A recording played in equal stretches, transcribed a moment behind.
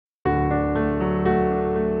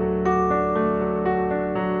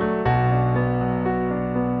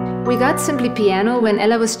We got Simply Piano when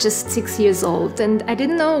Ella was just 6 years old, and I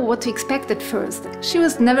didn't know what to expect at first. She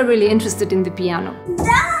was never really interested in the piano.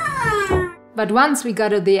 But once we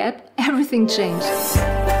got her the app, everything changed.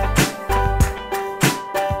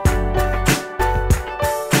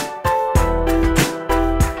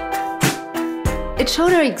 It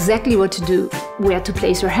showed her exactly what to do, where to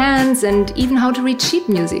place her hands, and even how to read sheet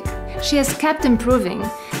music. She has kept improving.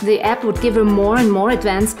 The app would give her more and more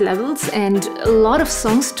advanced levels and a lot of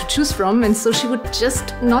songs to choose from, and so she would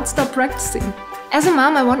just not stop practicing. As a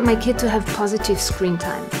mom, I want my kid to have positive screen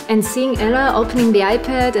time. And seeing Ella opening the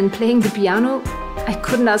iPad and playing the piano, I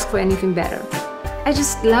couldn't ask for anything better. I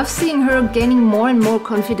just love seeing her gaining more and more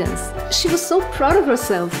confidence. She was so proud of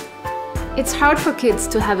herself. It's hard for kids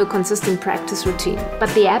to have a consistent practice routine, but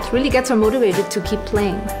the app really gets her motivated to keep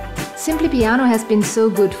playing. Simply Piano has been so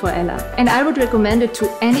good for Ella, and I would recommend it to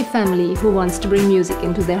any family who wants to bring music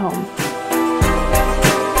into their home.